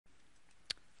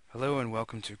Hello and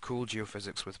welcome to Cool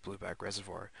Geophysics with Blueback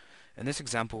Reservoir. In this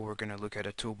example we're going to look at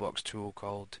a toolbox tool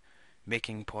called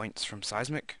Making Points from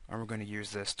Seismic, and we're going to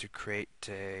use this to create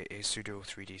a pseudo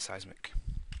 3D seismic.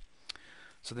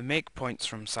 So the Make Points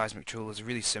from Seismic tool is a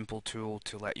really simple tool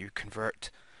to let you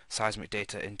convert seismic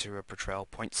data into a Petrel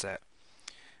point set.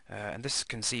 And this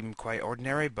can seem quite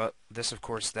ordinary, but this of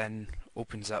course then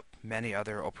opens up many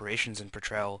other operations in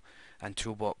Petrel and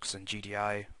Toolbox and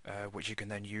GDI, which you can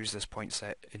then use this point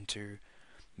set into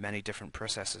many different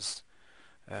processes.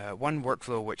 One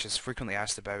workflow which is frequently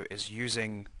asked about is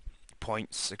using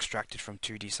points extracted from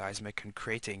 2D seismic and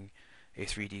creating a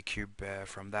 3D cube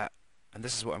from that. And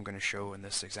this is what I'm going to show in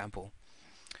this example.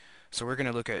 So we're going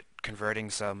to look at converting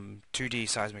some 2D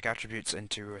seismic attributes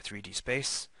into a 3D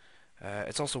space.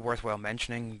 It's also worthwhile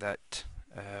mentioning that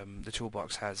the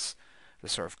toolbox has the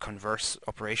sort of converse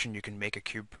operation. You can make a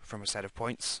cube from a set of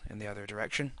points in the other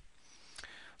direction.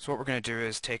 So what we're going to do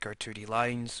is take our 2D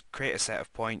lines, create a set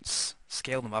of points,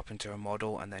 scale them up into a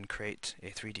model, and then create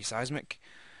a 3D seismic.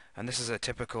 And this is a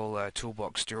typical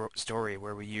toolbox story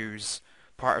where we use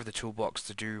part of the toolbox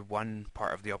to do one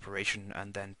part of the operation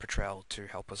and then Petrel to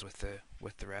help us with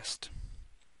the rest.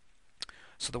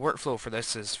 So the workflow for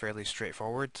this is fairly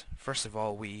straightforward. First of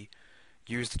all, we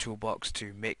use the toolbox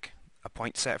to make a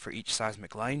point set for each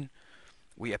seismic line.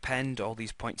 We append all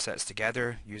these point sets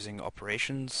together using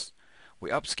operations.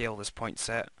 We upscale this point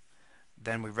set.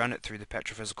 Then we run it through the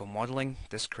petrophysical modeling.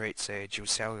 This creates a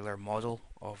geocellular model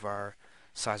of our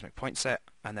seismic point set.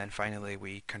 And then finally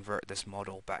we convert this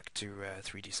model back to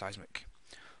 3D seismic.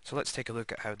 So let's take a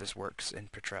look at how this works in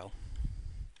Petrel.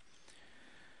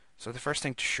 So the first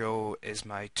thing to show is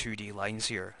my 2D lines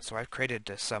here. So I've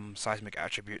created some seismic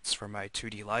attributes for my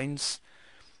 2D lines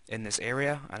in this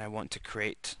area, and I want to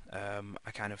create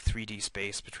a kind of 3D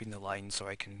space between the lines so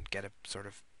I can get a sort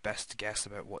of best guess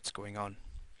about what's going on.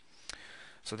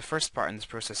 So the first part in this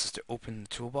process is to open the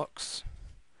toolbox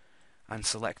and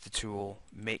select the tool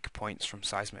Make Points from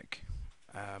Seismic.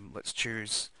 Let's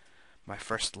choose my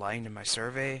first line in my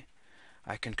survey.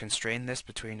 I can constrain this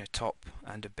between a top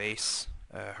and a base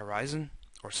horizon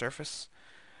or surface.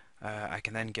 I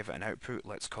can then give it an output.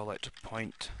 Let's call it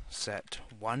pointset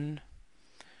 1.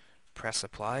 Press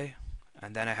apply,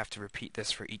 and then I have to repeat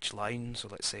this for each line. So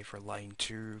let's say for line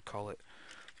 2, call it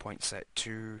pointset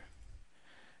 2,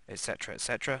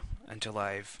 etc., until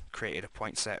I've created a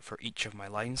point set for each of my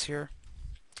lines here.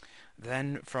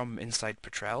 Then from inside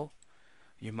Petrel,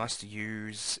 you must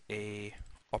use a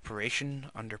operation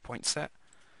under point set.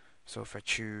 So if I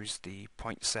choose the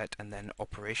point set and then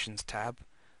operations tab,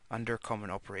 under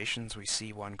common operations we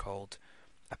see one called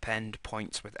Append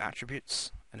Points with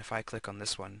Attributes, and if I click on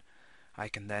this one, I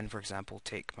can then, for example,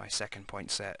 take my second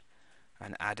point set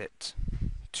and add it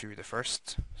to the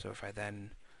first. So if I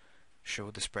then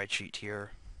show the spreadsheet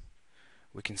here,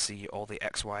 we can see all the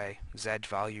x, y, z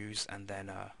values and then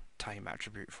a time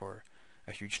attribute for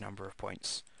a huge number of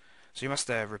points. So you must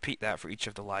repeat that for each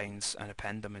of the lines and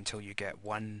append them until you get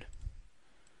one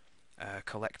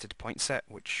collected point set,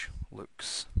 which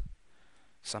looks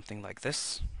something like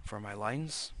this for my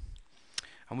lines.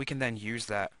 And we can then use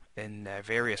that in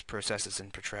various processes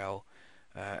in Petrel.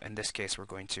 In this case we're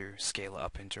going to scale it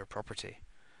up into a property.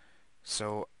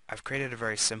 So I've created a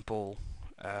very simple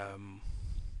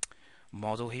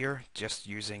model here just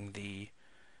using the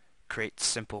create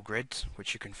simple grid,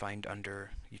 which you can find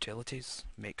under utilities,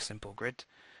 make simple grid,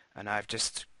 and I've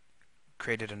just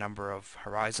created a number of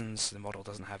horizons. The model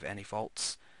doesn't have any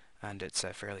faults and it's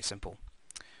fairly simple.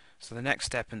 So the next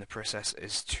step in the process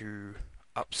is to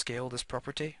upscale this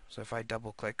property. So if I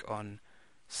double click on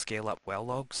scale up well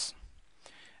logs,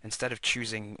 instead of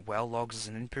choosing well logs as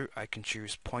an input, I can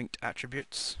choose point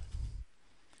attributes,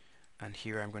 and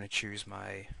here I'm going to choose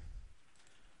my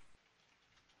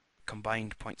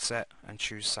combined point set and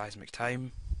choose seismic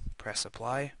time, press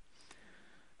apply.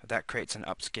 That creates an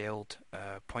upscaled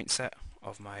point set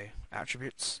of my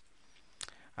attributes.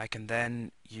 I can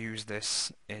then use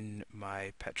this in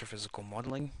my petrophysical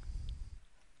modeling.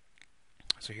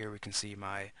 So here we can see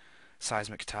my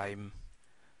seismic time,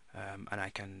 and I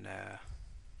can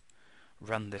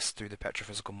run this through the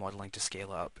petrophysical modeling to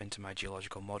scale it up into my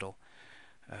geological model.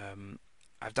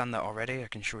 I've done that already. I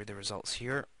can show you the results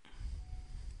here.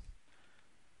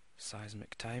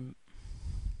 Seismic time,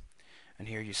 and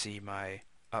here you see my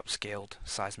upscaled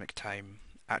seismic time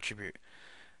attribute.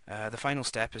 The final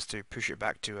step is to push it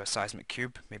back to a seismic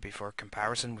cube, maybe for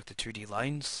comparison with the 2D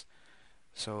lines.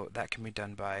 So that can be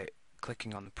done by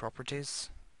clicking on the properties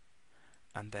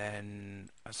and then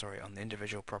on the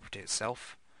individual property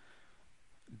itself.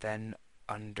 Then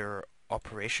under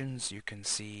operations you can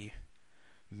see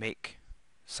make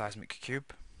seismic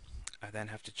cube. I then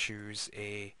have to choose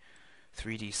a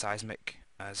 3D seismic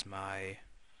as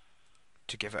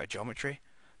to give it a geometry.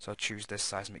 So I'll choose this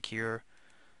seismic here,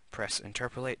 press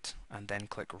interpolate, and then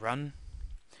click run.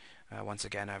 Once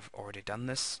again, I've already done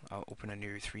this. I'll open a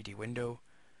new 3D window,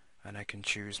 and I can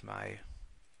choose my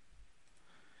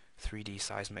 3D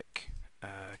seismic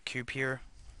cube here,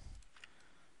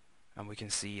 and we can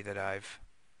see that I've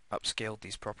upscaled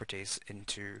these properties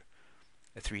into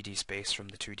a 3D space from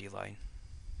the 2D line.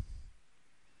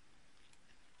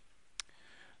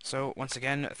 So once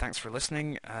again, thanks for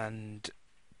listening, and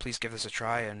please give this a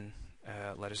try and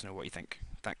let us know what you think.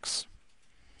 Thanks.